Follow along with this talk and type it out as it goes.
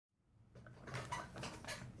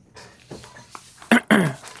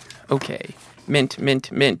Okay. Mint,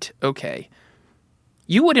 mint, mint. Okay.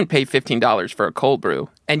 You wouldn't pay $15 for a cold brew,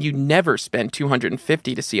 and you never spend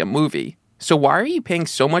 $250 to see a movie. So why are you paying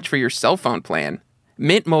so much for your cell phone plan?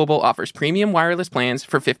 Mint Mobile offers premium wireless plans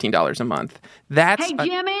for $15 a month. That's Hey,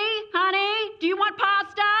 Jimmy, honey, do you want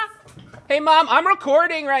pasta? Hey, Mom, I'm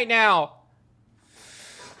recording right now.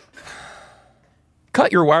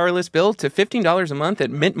 Cut your wireless bill to $15 a month at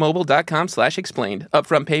mintmobile.com/explained.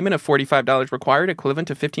 Upfront payment of $45 required, equivalent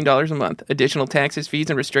to $15 a month. Additional taxes, fees,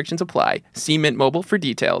 and restrictions apply. See Mint Mobile for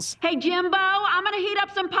details. Hey, Jimbo, I'm going to heat up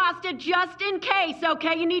some pasta just in case,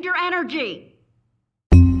 okay? You need your energy.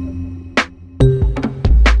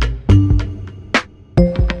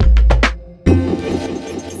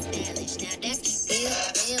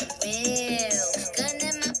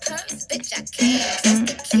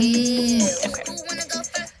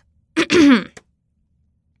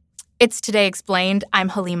 It's Today Explained. I'm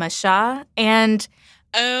Haleema Shah, and...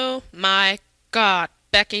 Oh my God,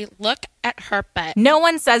 Becky, look at her butt. No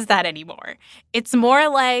one says that anymore. It's more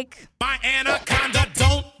like... My anaconda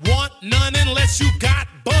don't want none unless you got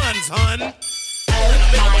buns, hun.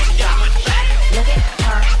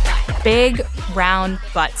 Big, round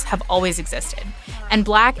butts have always existed, and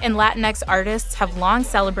Black and Latinx artists have long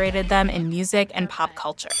celebrated them in music and pop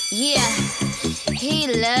culture. Yeah, he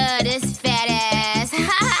loved this fat ass.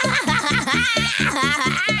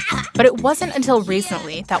 But it wasn't until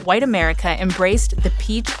recently that white America embraced the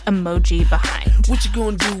peach emoji behind. What you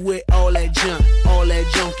gonna do with all that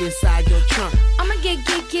junk inside your trunk? I'ma get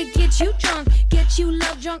you drunk, get you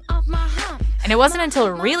love drunk off my hump. And it wasn't until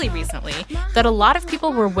really recently that a lot of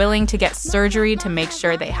people were willing to get surgery to make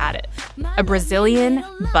sure they had it. A Brazilian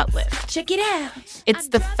butt lift. Check it out. It's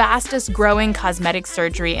the fastest growing cosmetic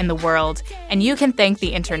surgery in the world, and you can thank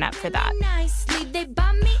the internet for that.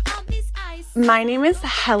 My name is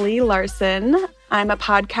Helly Larson. I'm a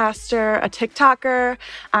podcaster, a TikToker.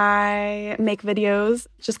 I make videos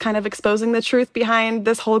just kind of exposing the truth behind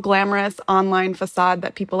this whole glamorous online facade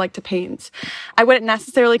that people like to paint. I wouldn't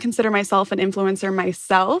necessarily consider myself an influencer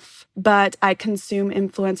myself, but I consume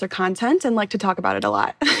influencer content and like to talk about it a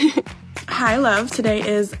lot. Hi, love. Today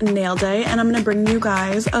is nail day, and I'm going to bring you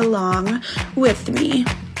guys along with me.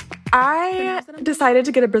 I decided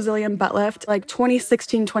to get a Brazilian butt lift like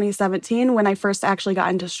 2016, 2017 when I first actually got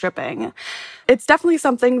into stripping. It's definitely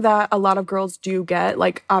something that a lot of girls do get.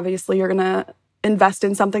 Like, obviously, you're going to invest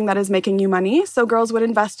in something that is making you money. So girls would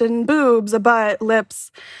invest in boobs, a butt, lips,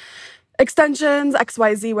 extensions,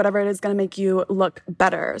 XYZ, whatever it is going to make you look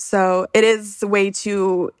better. So it is a way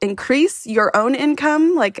to increase your own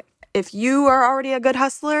income. Like, if you are already a good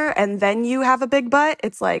hustler and then you have a big butt,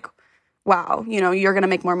 it's like, wow, you're going to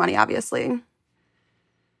make more money, obviously.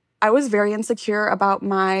 I was very insecure about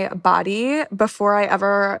my body before I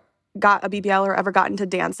ever got a BBL or ever got into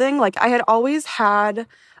dancing. Like, I had always had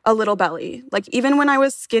a little belly. Like, even when I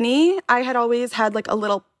was skinny, I had always had like a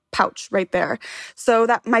little pouch right there. So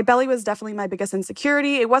that my belly was definitely my biggest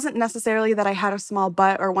insecurity. It wasn't necessarily that I had a small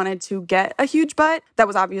butt or wanted to get a huge butt. That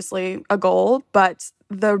was obviously a goal, but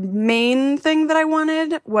the main thing that I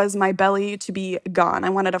wanted was my belly to be gone. I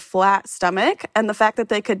wanted a flat stomach, and the fact that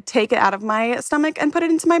they could take it out of my stomach and put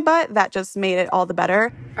it into my butt, that just made it all the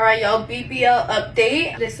better. All right, y'all, BBL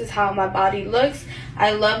update. This is how my body looks.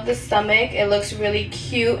 I love the stomach. It looks really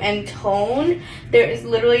cute and toned. There is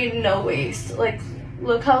literally no waist. Like,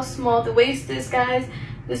 look how small the waist is, guys.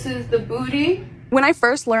 This is the booty. When I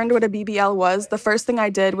first learned what a BBL was, the first thing I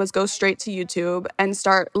did was go straight to YouTube and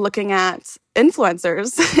start looking at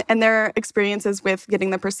influencers and their experiences with getting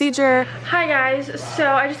the procedure. Hi guys,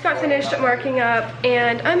 so I just got finished marking up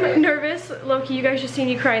and I'm nervous. Low-key, you guys just seen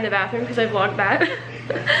me cry in the bathroom because I vlogged that.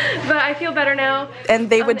 But I feel better now. And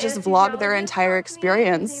they would just vlog their entire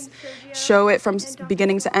experience, show it from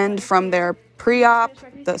beginning to end, from their pre-op,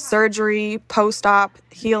 the surgery, post-op,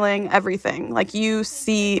 healing, everything. Like, you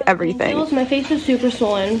see everything. My face is super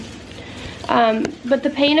swollen. But the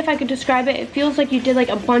pain, if I could describe it, it feels like you did like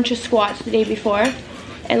a bunch of squats the day before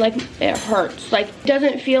and like it hurts. Like, it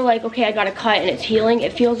doesn't feel like, okay, I got a cut and it's healing.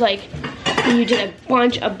 It feels like you did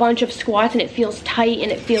a bunch of squats and it feels tight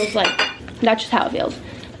and it feels like, that's just how it feels.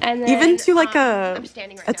 And then, even to like a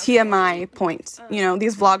TMI point,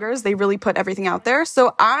 these vloggers, they really put everything out there.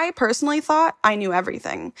 So I personally thought I knew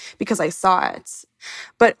everything because I saw it.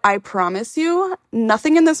 But I promise you,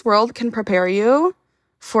 nothing in this world can prepare you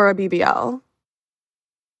for a BBL.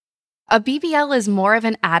 A BBL is more of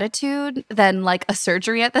an attitude than like a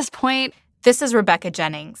surgery at this point. This is Rebecca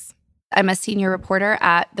Jennings. I'm a senior reporter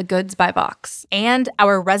at The Goods by Vox. And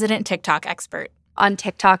our resident TikTok expert. On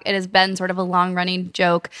TikTok, it has been sort of a long-running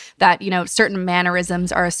joke that, certain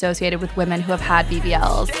mannerisms are associated with women who have had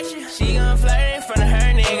BBLs. She gon' flirt in front of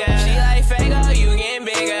her nigga. She like, Fago, you getting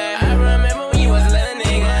bigger. I remember when you was a little nigga.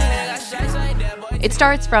 It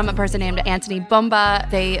starts from a person named Anthony Bomba.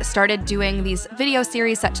 They started doing these video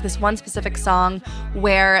series set to this one specific song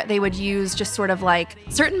where they would use just sort of like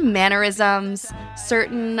certain mannerisms,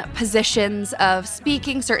 certain positions of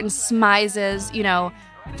speaking, certain smizes,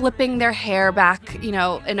 flipping their hair back, in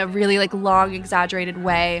a really like long, exaggerated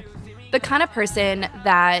way. The kind of person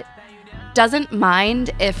that doesn't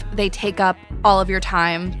mind if they take up all of your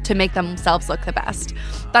time to make themselves look the best.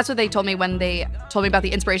 That's what they told me when they told me about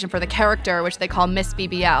the inspiration for the character, which they call Miss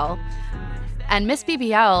BBL. And Miss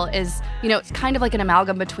BBL is, it's kind of like an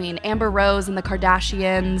amalgam between Amber Rose and the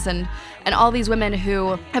Kardashians and all these women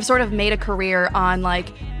who have sort of made a career on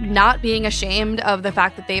like not being ashamed of the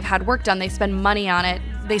fact that they've had work done. They spend money on it.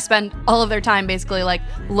 They spend all of their time basically like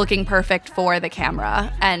looking perfect for the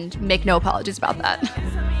camera and make no apologies about that.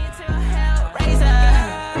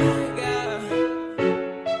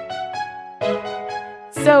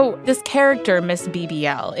 So this character, Miss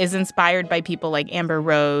BBL, is inspired by people like Amber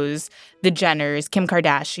Rose, the Jenners, Kim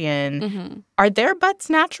Kardashian. Mm-hmm. Are their butts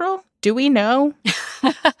natural? Do we know?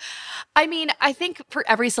 I mean, I think for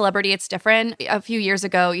every celebrity, it's different. A few years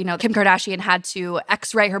ago, Kim Kardashian had to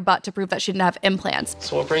x-ray her butt to prove that she didn't have implants.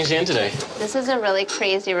 So what brings you in today? This is a really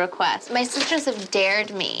crazy request. My sisters have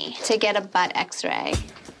dared me to get a butt x-ray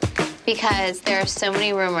because there are so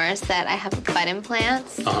many rumors that I have butt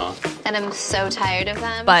implants, and I'm so tired of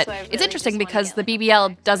them. But so really it's interesting because the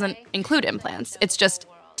BBL doesn't include implants. It's just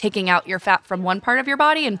taking out your fat from one part of your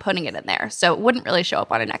body and putting it in there. So it wouldn't really show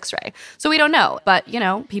up on an x-ray. So we don't know. But,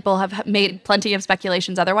 people have made plenty of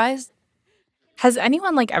speculations otherwise. Has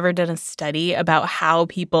anyone ever done a study about how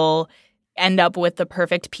people end up with the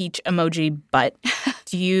perfect peach emoji butt?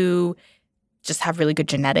 Do you just have really good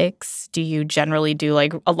genetics? Do you generally do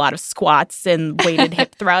a lot of squats and weighted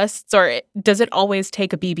hip thrusts? Or does it always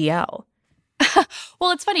take a BBL?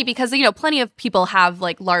 Well, it's funny because, plenty of people have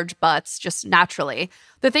large butts just naturally.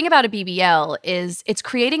 The thing about a BBL is it's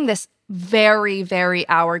creating this very, very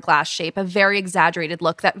hourglass shape, a very exaggerated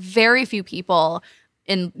look that very few people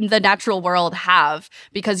in the natural world have,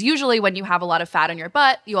 because usually when you have a lot of fat on your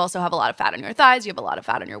butt, you also have a lot of fat on your thighs, you have a lot of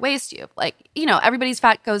fat on your waist, you have everybody's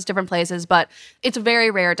fat goes different places, but it's very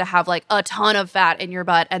rare to have a ton of fat in your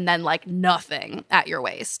butt and then nothing at your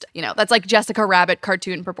waist. That's Jessica Rabbit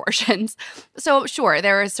cartoon proportions. So sure,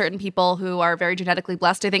 there are certain people who are very genetically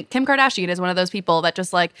blessed. I think Kim Kardashian is one of those people that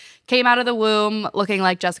just came out of the womb looking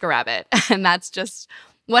like Jessica Rabbit, and that's just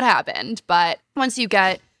what happened. But once you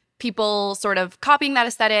get people sort of copying that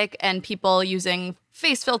aesthetic and people using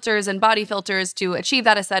face filters and body filters to achieve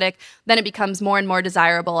that aesthetic, then it becomes more and more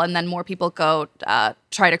desirable, and then more people go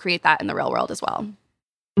try to create that in the real world as well.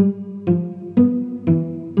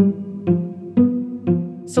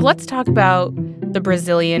 So let's talk about the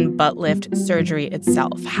Brazilian butt lift surgery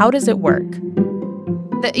itself. How does it work?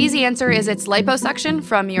 The easy answer is it's liposuction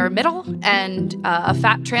from your middle and a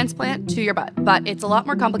fat transplant to your butt. But it's a lot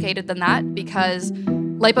more complicated than that because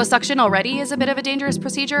liposuction already is a bit of a dangerous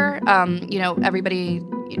procedure. Everybody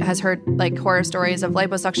has heard horror stories of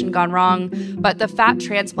liposuction gone wrong, but the fat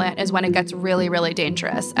transplant is when it gets really, really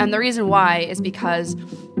dangerous. And the reason why is because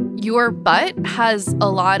your butt has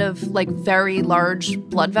a lot of very large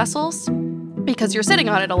blood vessels because you're sitting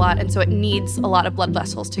on it a lot, and so it needs a lot of blood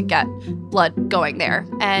vessels to get blood going there.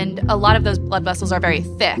 And a lot of those blood vessels are very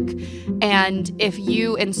thick. And if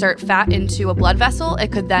you insert fat into a blood vessel,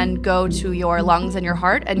 it could then go to your lungs and your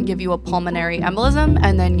heart and give you a pulmonary embolism,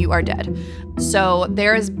 and then you are dead. So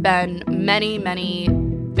there's been many, many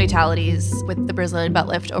fatalities with the Brazilian butt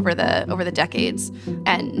lift over the decades.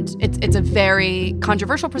 And it's a very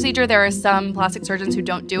controversial procedure. There are some plastic surgeons who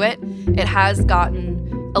don't do it. It has gotten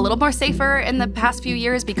a little more safer in the past few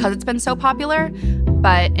years because it's been so popular.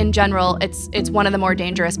 But in general, it's one of the more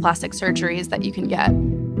dangerous plastic surgeries that you can get.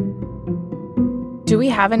 Do we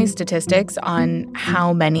have any statistics on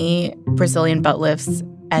how many Brazilian butt lifts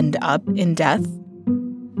end up in death?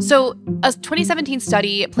 So a 2017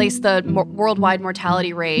 study placed the worldwide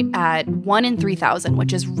mortality rate at 1 in 3,000,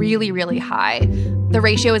 which is really, really high. The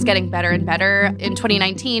ratio is getting better and better. In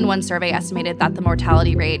 2019, one survey estimated that the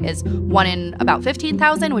mortality rate is 1 in about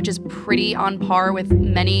 15,000, which is pretty on par with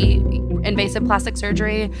many invasive plastic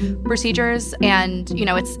surgery procedures. And,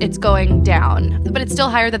 it's going down. But it's still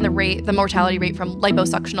higher than the mortality rate from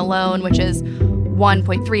liposuction alone, which is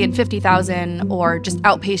 1.3 in 50,000, or just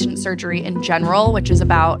outpatient surgery in general, which is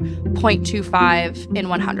about 0.25 in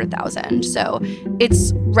 100,000. So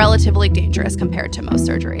it's relatively dangerous compared to most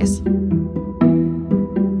surgeries.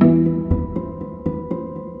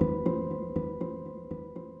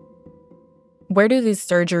 Where do these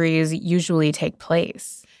surgeries usually take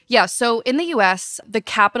place? Yeah, so in the US, the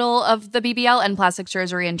capital of the BBL and plastic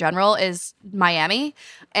surgery in general is Miami.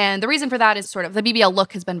 And the reason for that is sort of the BBL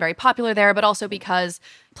look has been very popular there, but also because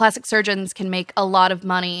plastic surgeons can make a lot of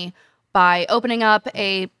money by opening up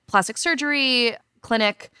a plastic surgery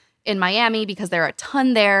clinic in Miami because there are a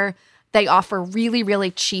ton there. They offer really,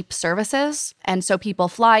 really cheap services. And so people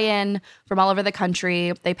fly in from all over the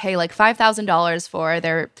country. They pay like $5,000 for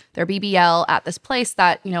their BBL at this place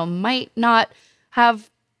that, might not have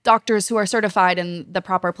doctors who are certified in the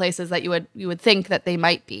proper places that you would think that they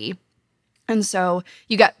might be. And so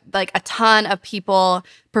you get like a ton of people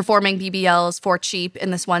performing BBLs for cheap in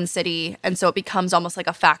this one city. And so it becomes almost like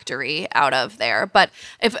a factory out of there. But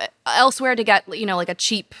if elsewhere to get, like a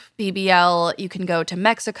cheap BBL, you can go to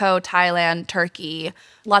Mexico, Thailand, Turkey,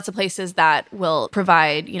 lots of places that will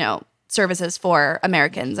provide, services for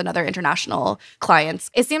Americans and other international clients.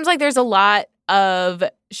 It seems like there's a lot of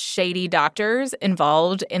shady doctors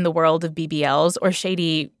involved in the world of BBLs or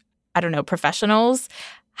shady, professionals.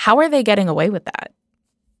 How are they getting away with that?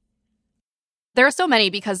 There are so many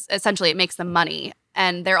because essentially it makes them money.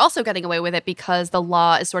 And they're also getting away with it because the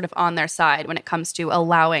law is sort of on their side when it comes to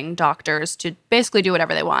allowing doctors to basically do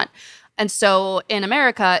whatever they want. And so in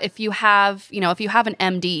America, if you have an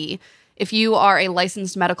MD, if you are a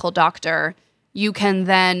licensed medical doctor, you can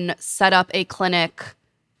then set up a clinic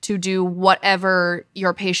to do whatever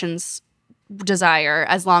your patients desire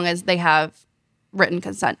as long as they have written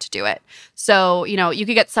consent to do it. So, you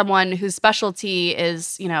could get someone whose specialty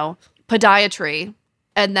is, podiatry,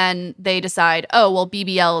 and then they decide, oh, well,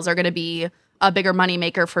 BBLs are going to be a bigger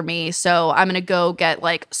moneymaker for me. So I'm going to go get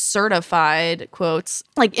like certified, quotes,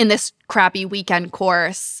 like in this crappy weekend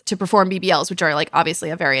course to perform BBLs, which are like obviously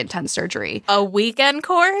a very intense surgery. A weekend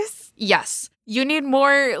course? Yes. You need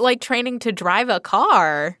more like training to drive a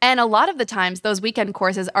car. And a lot of the times those weekend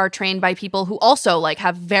courses are trained by people who also like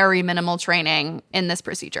have very minimal training in this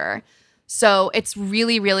procedure. So it's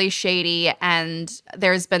really, really shady. And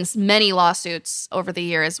there's been many lawsuits over the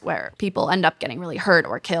years where people end up getting really hurt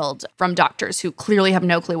or killed from doctors who clearly have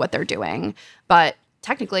no clue what they're doing. But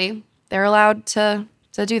technically, they're allowed to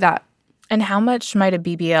do that. And how much might a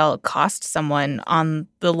BBL cost someone on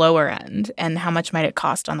the lower end? And how much might it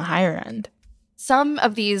cost on the higher end? Some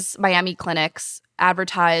of these Miami clinics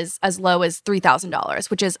advertise as low as $3,000,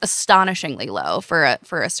 which is astonishingly low for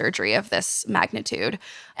a surgery of this magnitude.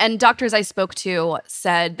 And doctors I spoke to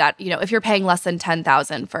said that, if you're paying less than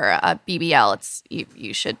 $10,000 for a BBL,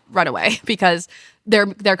 you should run away because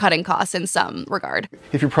they're cutting costs in some regard.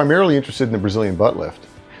 If you're primarily interested in the Brazilian butt lift,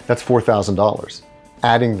 that's $4,000,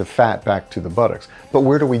 adding the fat back to the buttocks. But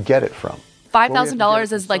where do we get it from?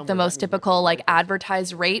 $5,000 is like the most typical like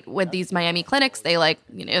advertised rate with these Miami clinics. They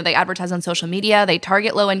they advertise on social media. They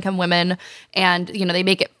target low income women, and they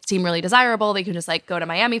make it seem really desirable. They can just like go to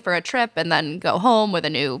Miami for a trip and then go home with a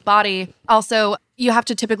new body. Also, you have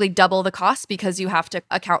to typically double the cost because you have to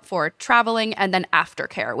account for traveling and then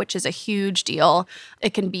aftercare, which is a huge deal.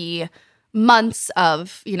 It can be months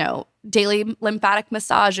of, daily lymphatic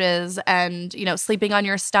massages and, sleeping on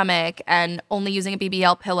your stomach and only using a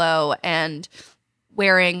BBL pillow and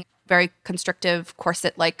wearing very constrictive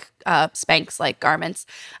corset-like Spanx-like garments.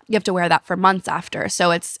 You have to wear that for months after. So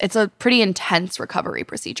it's a pretty intense recovery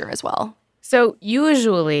procedure as well. So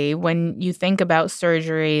usually when you think about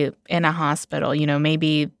surgery in a hospital,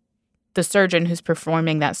 maybe the surgeon who's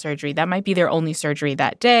performing that surgery, that might be their only surgery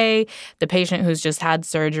that day. The patient who's just had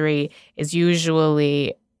surgery is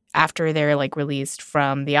usually, after they're like released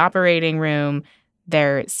from the operating room,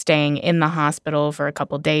 they're staying in the hospital for a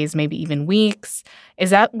couple days, maybe even weeks. Is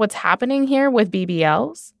that what's happening here with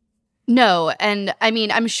BBLs? No. And I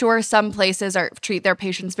mean, I'm sure some places treat their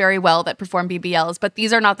patients very well that perform BBLs, but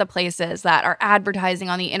these are not the places that are advertising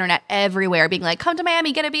on the internet everywhere, being like, come to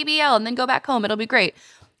Miami, get a BBL, and then go back home. It'll be great.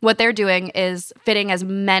 What they're doing is fitting as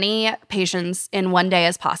many patients in one day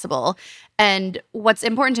as possible. And what's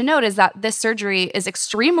important to note is that this surgery is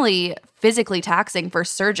extremely physically taxing for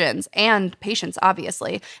surgeons and patients,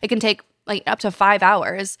 obviously. It can take like up to 5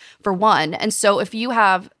 hours for one. And so if you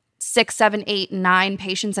have 6, 7, 8, 9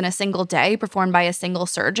 patients in a single day performed by a single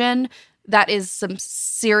surgeon, that is some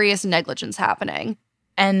serious negligence happening.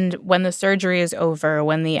 And when the surgery is over,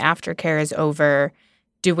 when the aftercare is over,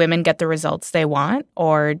 do women get the results they want,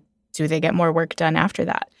 or do they get more work done after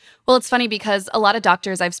that? Well, it's funny because a lot of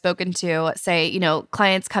doctors I've spoken to say,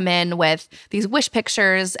 clients come in with these wish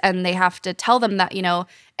pictures and they have to tell them that,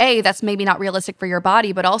 A, that's maybe not realistic for your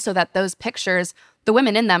body, but also that those pictures, the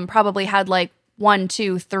women in them probably had like 1,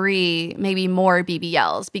 2, 3, maybe more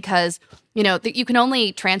BBLs because, you can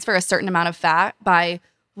only transfer a certain amount of fat by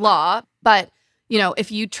law, but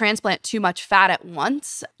if you transplant too much fat at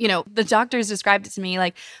once, the doctors described it to me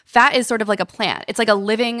like fat is sort of like a plant. It's like a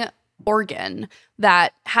living organ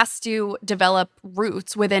that has to develop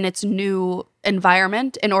roots within its new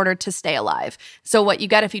environment in order to stay alive. So what you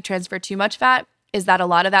get if you transfer too much fat is that a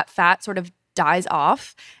lot of that fat sort of dies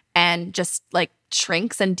off and just like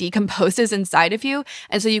shrinks and decomposes inside of you.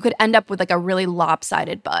 And so you could end up with like a really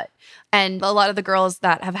lopsided butt. And a lot of the girls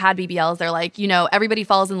that have had BBLs, they're like, everybody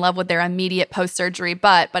falls in love with their immediate post-surgery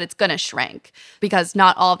butt, but it's going to shrink because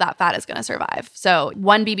not all of that fat is going to survive. So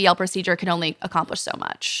one BBL procedure can only accomplish so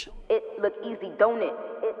much. It look easy, don't it?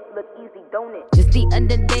 It look easy, don't it? Just the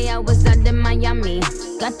other day I was out in Miami.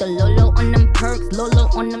 Got the Lolo on them perks, Lolo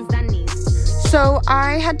on them zannies. So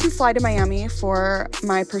I had to fly to Miami for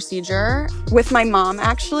my procedure with my mom,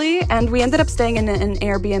 actually, and we ended up staying in an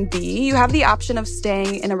Airbnb. You have the option of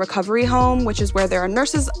staying in a recovery home, which is where there are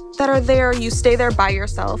nurses that are there. You stay there by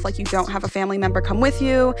yourself, like you don't have a family member come with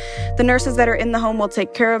you. The nurses that are in the home will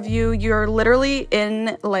take care of you. You're literally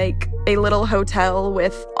in like a little hotel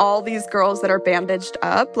with all these girls that are bandaged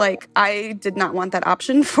up. Like, I did not want that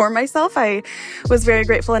option for myself. I was very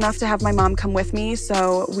grateful enough to have my mom come with me,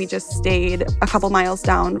 so we just stayed a couple miles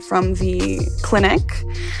down from the clinic.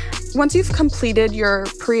 Once you've completed your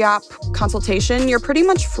pre-op consultation, you're pretty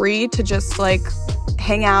much free to just like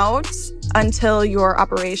hang out until your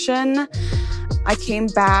operation. I came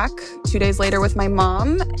back 2 days later with my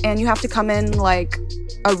mom, and you have to come in like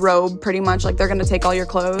a robe, pretty much. Like, they're going to take all your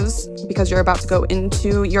clothes because you're about to go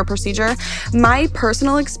into your procedure. My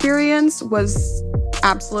personal experience was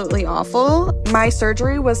absolutely awful. My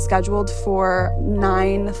surgery was scheduled for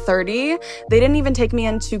 9:30. They didn't even take me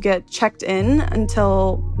in to get checked in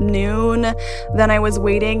until noon. Then I was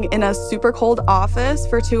waiting in a super cold office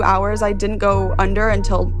for 2 hours. I didn't go under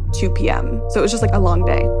until 2 p.m. So it was just like a long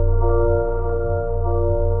day.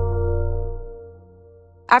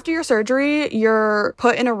 After your surgery, you're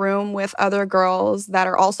put in a room with other girls that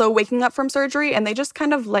are also waking up from surgery, and they just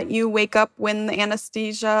kind of let you wake up when the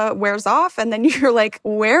anesthesia wears off, and then you're like,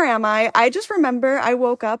 where am I? I just remember I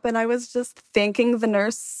woke up and I was just thanking the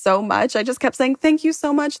nurse so much. I just kept saying, thank you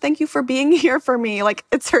so much. Thank you for being here for me. Like,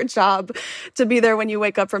 it's her job to be there when you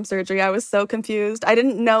wake up from surgery. I was so confused. I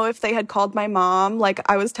didn't know if they had called my mom. Like,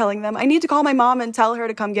 I was telling them, I need to call my mom and tell her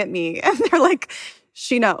to come get me. And they're like,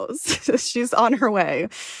 she knows. She's on her way.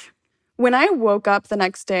 When I woke up the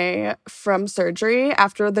next day from surgery,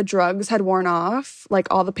 after the drugs had worn off, like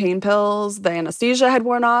all the pain pills, the anesthesia had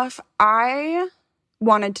worn off, I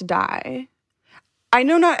wanted to die. I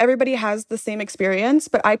know not everybody has the same experience,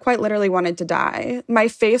 but I quite literally wanted to die. My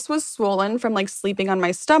face was swollen from like sleeping on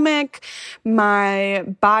my stomach. My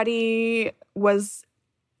body was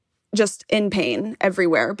just in pain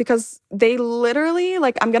everywhere because they literally,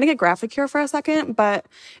 like, I'm going to get graphic here for a second, but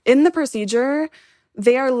in the procedure,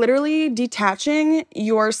 they are literally detaching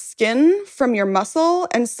your skin from your muscle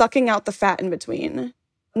and sucking out the fat in between.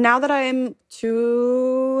 Now that I'm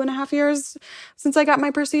 2.5 years since I got my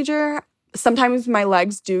procedure, sometimes my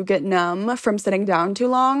legs do get numb from sitting down too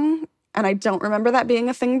long, and I don't remember that being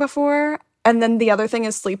a thing before. And then the other thing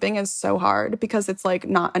is sleeping is so hard because it's like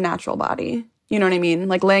not a natural body. You know what I mean?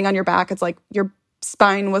 Like, laying on your back, it's like your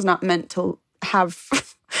spine was not meant to have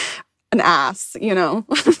an ass, you know?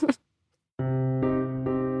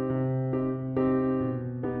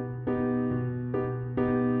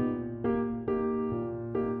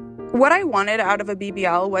 What I wanted out of a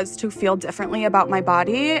BBL was to feel differently about my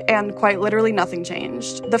body, and quite literally nothing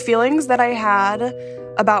changed. The feelings that I had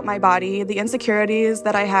about my body, the insecurities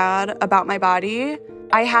that I had about my body,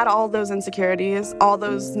 I had all those insecurities, all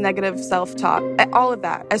those negative self-talk, all of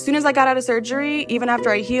that. As soon as I got out of surgery, even after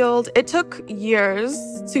I healed, it took years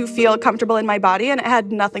to feel comfortable in my body, and it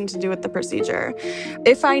had nothing to do with the procedure.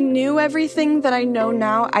 If I knew everything that I know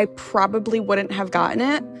now, I probably wouldn't have gotten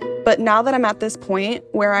it. But now that I'm at this point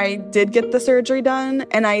where I did get the surgery done,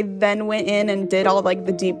 and I then went in and did all like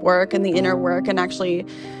the deep work and the inner work and actually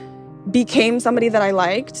became somebody that I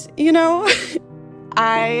liked, you know,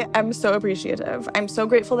 I am so appreciative. I'm so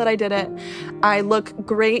grateful that I did it. I look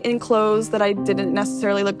great in clothes that I didn't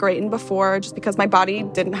necessarily look great in before, just because my body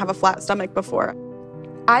didn't have a flat stomach before.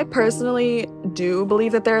 I personally do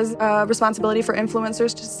believe that there's a responsibility for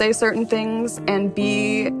influencers to say certain things and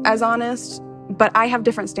be as honest, but I have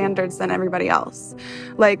different standards than everybody else.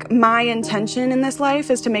 Like, my intention in this life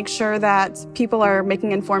is to make sure that people are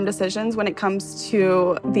making informed decisions when it comes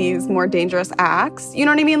to these more dangerous acts. You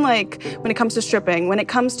know what I mean? Like, when it comes to stripping, when it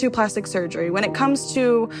comes to plastic surgery, when it comes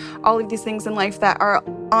to all of these things in life that are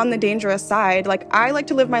on the dangerous side. Like, I like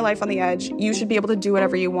to live my life on the edge. You should be able to do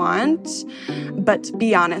whatever you want, but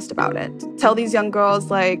be honest about it. Tell these young girls,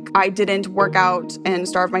 like, I didn't work out and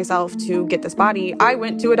starve myself to get this body. I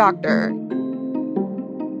went to a doctor.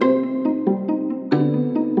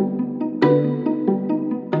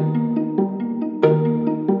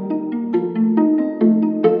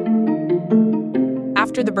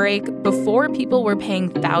 After the break, before people were paying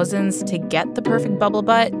thousands to get the perfect bubble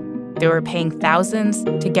butt, they were paying thousands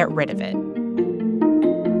to get rid of it.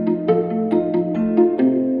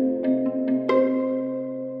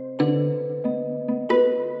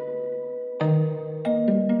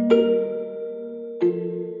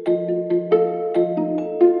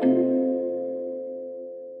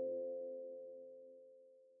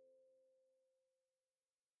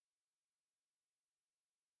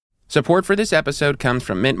 Support for this episode comes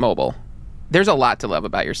from Mint Mobile. There's a lot to love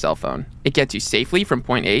about your cell phone. It gets you safely from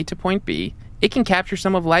point A to point B. It can capture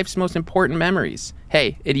some of life's most important memories.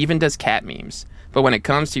 Hey, it even does cat memes. But when it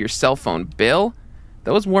comes to your cell phone bill,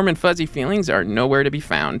 those warm and fuzzy feelings are nowhere to be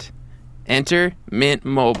found. Enter Mint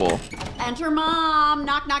Mobile. Enter Mom.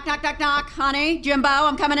 Knock, knock, knock, knock, knock. Honey, Jimbo,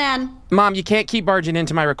 I'm coming in. Mom, you can't keep barging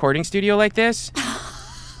into my recording studio like this.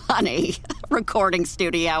 Honey, recording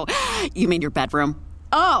studio. You mean your bedroom?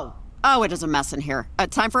 Oh, it is a mess in here.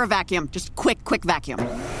 Time for a vacuum. Just quick vacuum.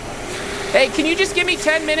 Hey, can you just give me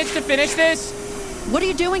 10 minutes to finish this? What are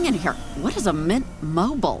you doing in here? What is a Mint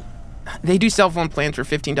Mobile? They do cell phone plans for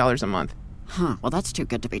 $15 a month. Huh, well, that's too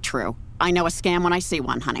good to be true. I know a scam when I see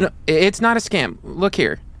one, honey. No, it's not a scam. Look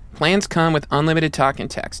here. Plans come with unlimited talk and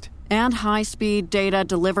text. And high-speed data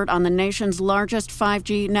delivered on the nation's largest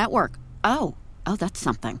 5G network. Oh, that's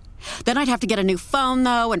something. Then I'd have to get a new phone,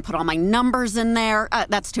 though, and put all my numbers in there.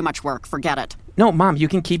 That's too much work. Forget it. No, Mom, you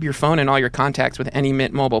can keep your phone and all your contacts with any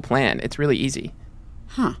Mint Mobile plan. It's really easy.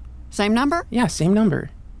 Huh. Same number? Yeah, same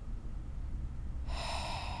number.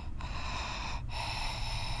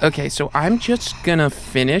 Okay, so I'm just gonna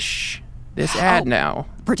finish this ad now.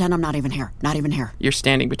 Pretend I'm not even here. Not even here. You're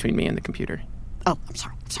standing between me and the computer. Oh, I'm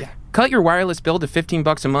sorry. Yeah. Cut your wireless bill to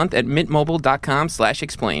 $15 a month at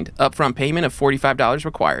mintmobile.com/explained. Upfront payment of $45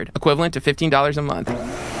 required, equivalent to $15 a month.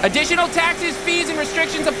 Additional taxes, fees, and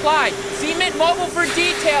restrictions apply. See Mint Mobile for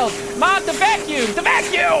details. Mom, the vacuum! The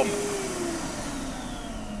vacuum!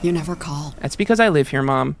 You never call. That's because I live here,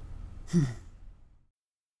 Mom.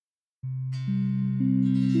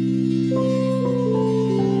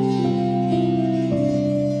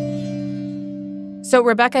 So,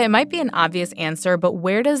 Rebecca, it might be an obvious answer, but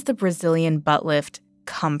where does the Brazilian butt lift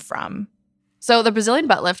come from? So the Brazilian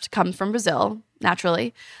butt lift comes from Brazil,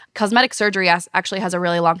 naturally. Cosmetic surgery actually has a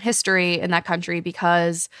really long history in that country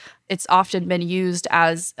because it's often been used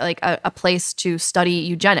as like a place to study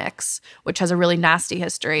eugenics, which has a really nasty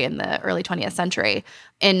history in the early 20th century.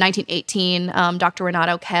 In 1918, Dr.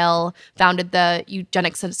 Renato Kell founded the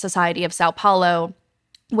Eugenics Society of Sao Paulo,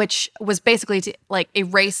 which was basically to like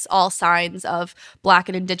erase all signs of Black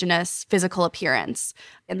and Indigenous physical appearance.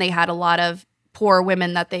 And they had a lot of poor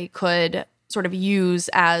women that they could sort of use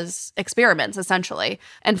as experiments, essentially.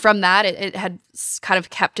 And from that, it had kind of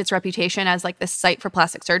kept its reputation as like this site for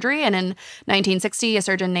plastic surgery. And in 1960, a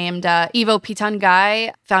surgeon named Ivo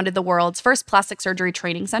Pitanguy founded the world's first plastic surgery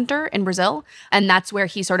training center in Brazil. And that's where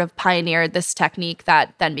he sort of pioneered this technique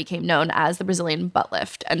that then became known as the Brazilian butt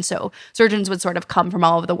lift. And so surgeons would sort of come from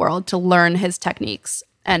all over the world to learn his techniques,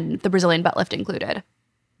 and the Brazilian butt lift included.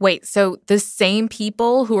 Wait, so the same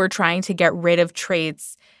people who are trying to get rid of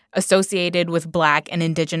traits associated with Black and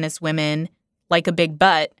Indigenous women, like a big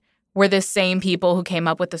butt, were the same people who came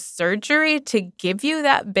up with the surgery to give you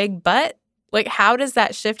that big butt? Like, how does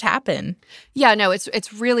that shift happen? Yeah, no,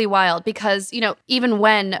 it's really wild because, you know, even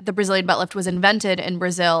when the Brazilian butt lift was invented in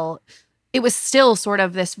Brazil, it was still sort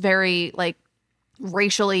of this very, like,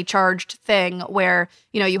 racially charged thing where,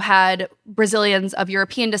 you know, you had Brazilians of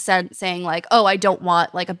European descent saying like, oh, I don't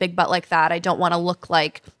want like a big butt like that. I don't want to look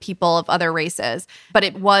like people of other races. But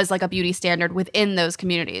it was like a beauty standard within those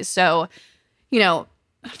communities. So, you know,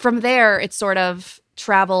 from there, it sort of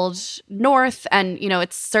traveled north and, you know,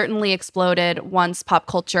 it's certainly exploded once pop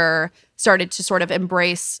culture started to sort of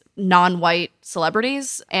embrace non-white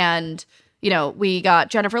celebrities. And you know, we got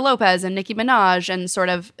Jennifer Lopez and Nicki Minaj and sort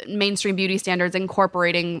of mainstream beauty standards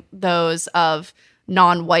incorporating those of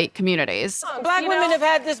non-white communities. Black women have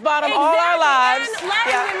had this bottom all our lives. And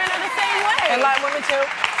Latin women are the same way. And Latin women too.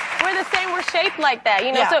 we're the same. We're shaped like that,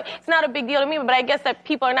 you know? So it's not a big deal to me, but I guess that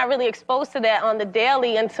people are not really exposed to that on the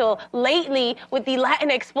daily until lately with the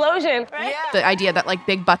Latin explosion, right? The idea that like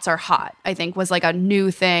big butts are hot, I think, was like a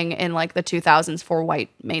new thing in like the 2000s for white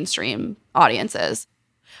mainstream audiences.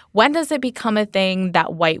 When does it become a thing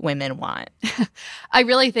that white women want? I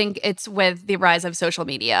really think it's with the rise of social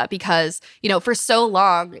media because, you know, for so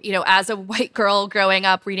long, you know, as a white girl growing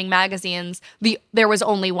up reading magazines, there was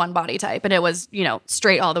only one body type and it was, you know,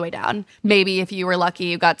 straight all the way down. Maybe if you were lucky,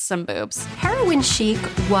 you got some boobs. Heroin chic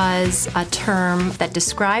was a term that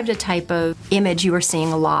described a type of image you were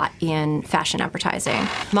seeing a lot in fashion advertising.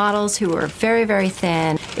 Models who were very, very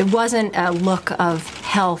thin. It wasn't a look of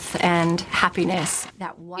health and happiness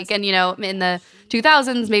that was. And, you know, in the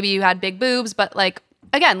 2000s, maybe you had big boobs, but like,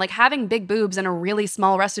 again, like having big boobs and a really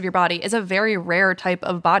small rest of your body is a very rare type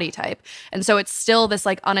of body type. And so it's still this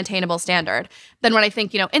like unattainable standard. Then when I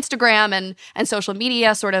think, you know, Instagram and social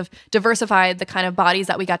media sort of diversified the kind of bodies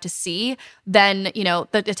that we got to see, then, you know,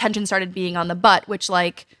 the attention started being on the butt, which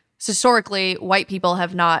like historically white people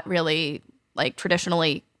have not really like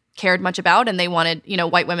traditionally cared much about. And they wanted, you know,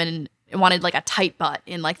 white women wanted like a tight butt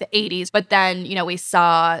in like the 80s. But then, you know, we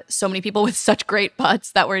saw so many people with such great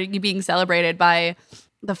butts that were being celebrated by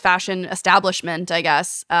the fashion establishment, I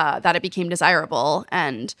guess, that it became desirable.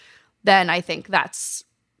 And then I think that's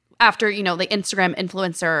after, you know, the Instagram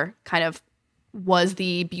influencer kind of was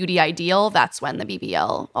the beauty ideal. That's when the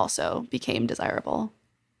BBL also became desirable.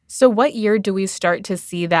 So what year do we start to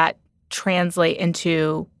see that translate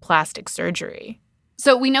into plastic surgery?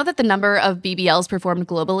 So we know that the number of BBLs performed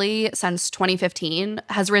globally since 2015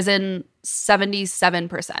 has risen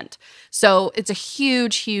 77%. So it's a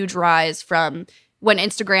huge, huge rise from when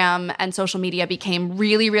Instagram and social media became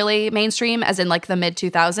really, really mainstream, as in like the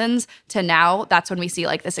mid-2000s, to now. That's when we see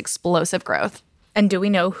like this explosive growth. And do we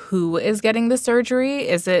know who is getting the surgery?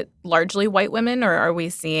 Is it largely white women, or are we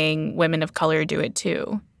seeing women of color do it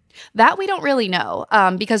too? That we don't really know,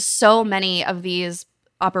 because so many of these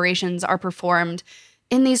operations are performed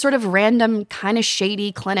in these sort of random kind of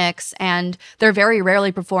shady clinics, and they're very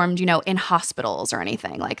rarely performed, you know, in hospitals or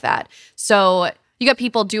anything like that. So you got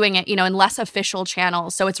people doing it, you know, in less official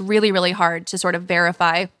channels. So it's really, really hard to sort of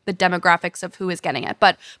verify the demographics of who is getting it.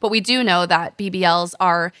 But we do know that BBLs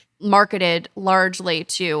are marketed largely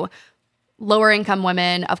to lower income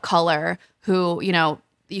women of color who, you know,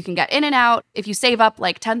 you can get in and out. If you save up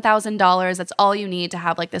like $10,000, that's all you need to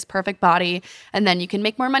have like this perfect body. And then you can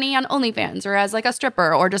make more money on OnlyFans or as like a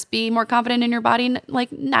stripper or just be more confident in your body like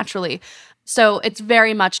naturally. So it's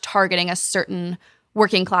very much targeting a certain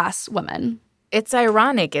working class woman. It's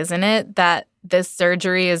ironic, isn't it, that this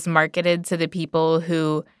surgery is marketed to the people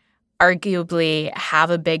who arguably have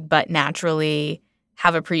a big butt naturally,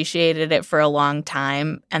 have appreciated it for a long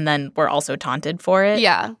time, and then were also taunted for it?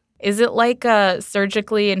 Yeah. Is it like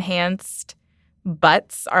surgically enhanced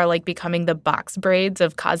butts are like becoming the box braids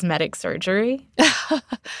of cosmetic surgery?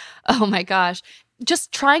 Oh my gosh.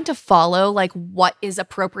 Just trying to follow like what is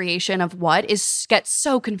appropriation of what gets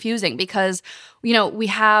so confusing because, you know, we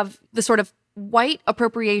have the sort of white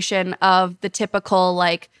appropriation of the typical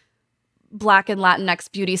like Black and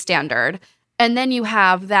Latinx beauty standard. And then you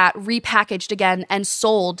have that repackaged again and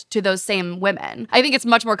sold to those same women. I think it's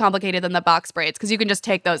much more complicated than the box braids because you can just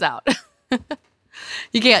take those out.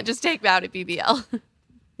 You can't just take out a BBL.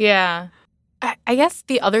 Yeah. I guess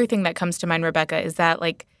the other thing that comes to mind, Rebecca, is that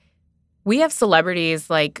like we have celebrities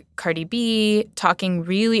like Cardi B talking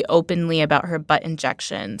really openly about her butt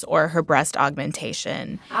injections or her breast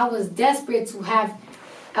augmentation. I was desperate to have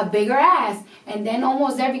a bigger ass. And then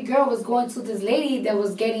almost every girl was going to this lady that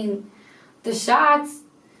was getting the shots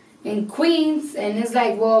in Queens, and it's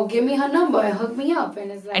like, well, give me her number and hook me up. And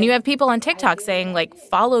it's like, and you have people on TikTok saying, like,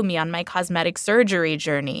 follow me on my cosmetic surgery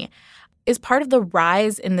journey. Is part of the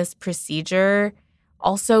rise in this procedure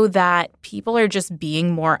also that people are just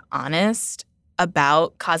being more honest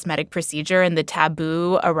about cosmetic procedure and the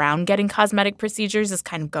taboo around getting cosmetic procedures is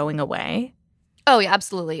kind of going away? Oh, yeah,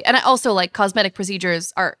 absolutely. And I also, like, cosmetic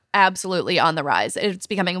procedures are absolutely on the rise. It's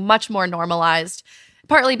becoming much more normalized.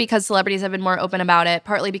 Partly because celebrities have been more open about it,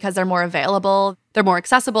 partly because they're more available, they're more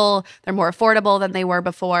accessible, they're more affordable than they were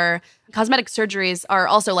before. Cosmetic surgeries are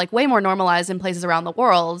also like way more normalized in places around the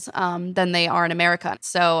world than they are in America.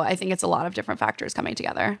 So I think it's a lot of different factors coming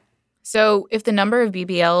together. So if the number of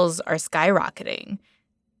BBLs are skyrocketing,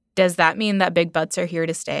 does that mean that big butts are here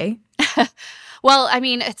to stay? Well, I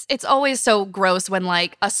mean, it's always so gross when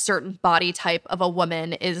like a certain body type of a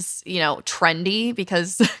woman is, you know, trendy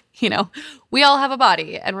because, you know, we all have a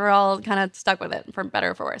body and we're all kind of stuck with it for better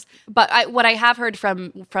or for worse. But what I have heard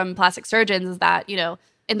from plastic surgeons is that, you know,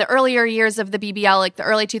 in the earlier years of the BBL, like the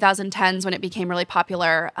early 2010s when it became really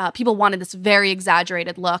popular, people wanted this very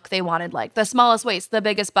exaggerated look. They wanted like the smallest waist, the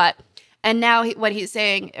biggest butt. And now what he's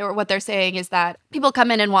saying, or what they're saying, is that people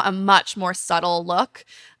come in and want a much more subtle look.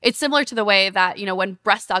 It's similar to the way that, you know, when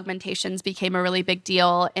breast augmentations became a really big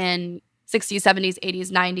deal in 60s, 70s,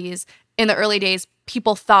 80s, 90s, in the early days,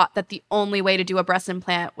 people thought that the only way to do a breast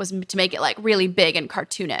implant was to make it like really big and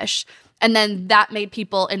cartoonish. And then that made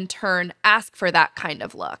people in turn ask for that kind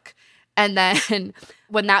of look. And then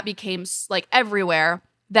when that became like everywhere,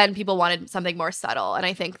 then people wanted something more subtle. And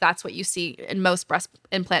I think that's what you see in most breast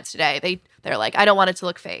implants today. They're like, I don't want it to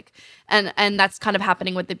look fake. And that's kind of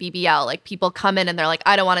happening with the BBL. Like people come in and they're like,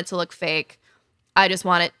 I don't want it to look fake. I just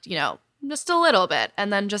want it, you know, just a little bit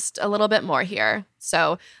and then just a little bit more here.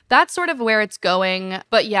 So that's sort of where it's going.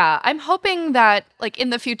 But yeah, I'm hoping that like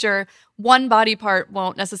in the future, one body part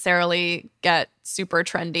won't necessarily get super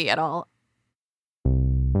trendy at all.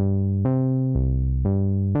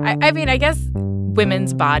 I mean, I guess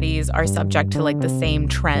women's bodies are subject to like the same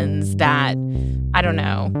trends that, I don't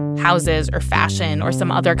know, houses or fashion or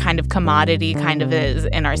some other kind of commodity kind of is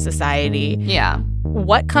in our society. Yeah.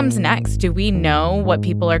 What comes next? Do we know what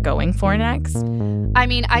people are going for next? I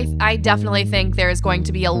mean, I definitely think there's going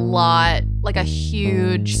to be a lot, like a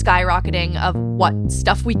huge skyrocketing of what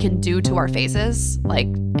stuff we can do to our faces, like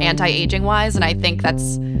anti-aging wise. And I think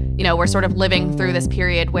that's, you know, we're sort of living through this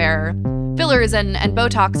period where fillers and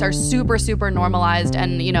Botox are super, super normalized.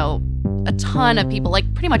 And, you know, a ton of people, like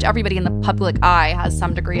pretty much everybody in the public eye has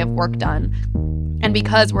some degree of work done. And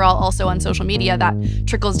because we're all also on social media, that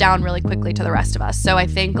trickles down really quickly to the rest of us. So I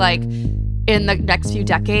think like in the next few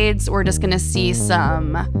decades, we're just going to see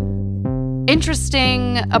some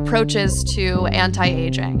interesting approaches to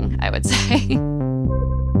anti-aging, I would say.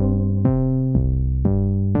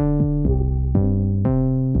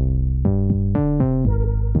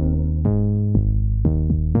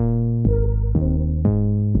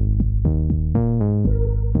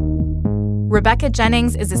 Rebecca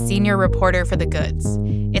Jennings is a senior reporter for The Goods.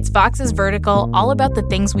 It's Vox's vertical all about the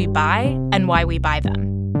things we buy and why we buy them.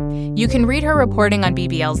 You can read her reporting on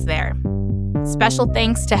BBLs there. Special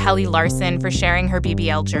thanks to Helly Larson for sharing her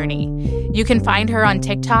BBL journey. You can find her on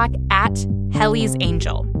TikTok at Helly's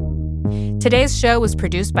Angel. Today's show was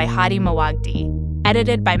produced by Hady Mawajdeh,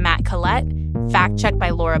 edited by Matt Collette, fact-checked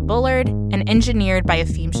by Laura Bullard, and engineered by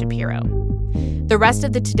Efim Shapiro. The rest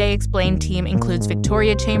of the Today Explained team includes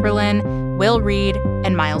Victoria Chamberlain, Will Reed,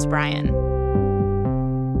 and Miles Bryan.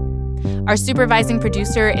 Our supervising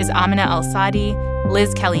producer is Amina El-Sadi.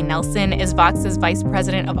 Liz Kelly Nelson is Vox's vice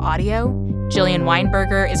president of audio. Jillian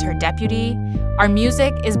Weinberger is her deputy. Our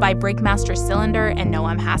music is by Breakmaster Cylinder and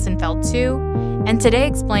Noam Hassenfeld too. And Today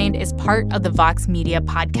Explained is part of the Vox Media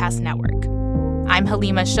Podcast Network. I'm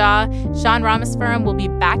Haleema Shah. Sean Ramaswamy will be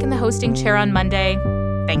back in the hosting chair on Monday.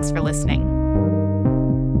 Thanks for listening.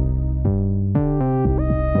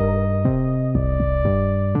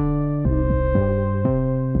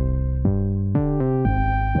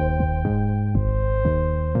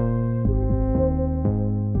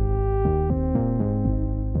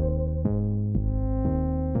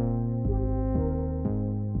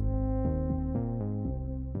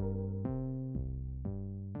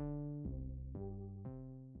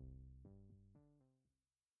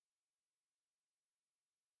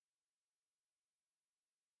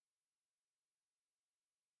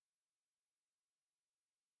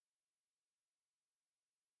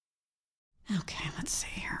 Okay, let's see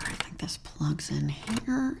here. I think this plugs in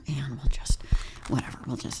here, and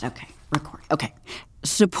okay, record. Okay.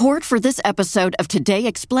 Support for this episode of Today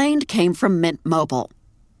Explained came from Mint Mobile.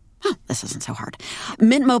 Oh, this isn't so hard.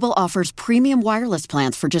 Mint Mobile offers premium wireless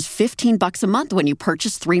plans for just $15 a month when you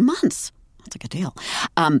purchase 3 months. That's a good deal.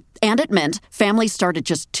 And at Mint, families start at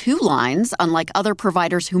just 2 lines, unlike other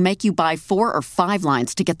providers who make you buy 4 or 5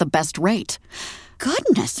 lines to get the best rate.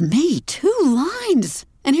 Goodness me, 2 lines.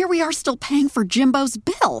 And here we are still paying for Jimbo's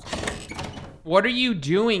bill. What are you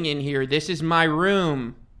doing in here? This is my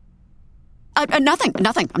room. Nothing.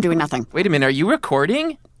 I'm doing nothing. Wait a minute. Are you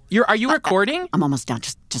recording? Are you recording? I'm almost done.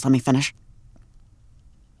 Just let me finish.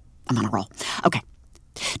 I'm on a roll. Okay.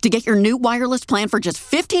 To get your new wireless plan for just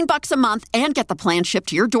 $15 a month and get the plan shipped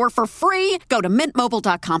to your door for free, go to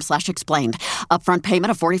mintmobile.com/explained. Upfront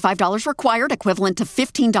payment of $45 required, equivalent to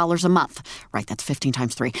 $15 a month. Right, that's 15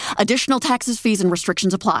 times 3. Additional taxes, fees, and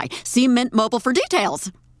restrictions apply. See Mint Mobile for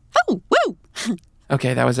details. Oh, woo!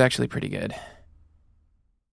 Okay, that was actually pretty good.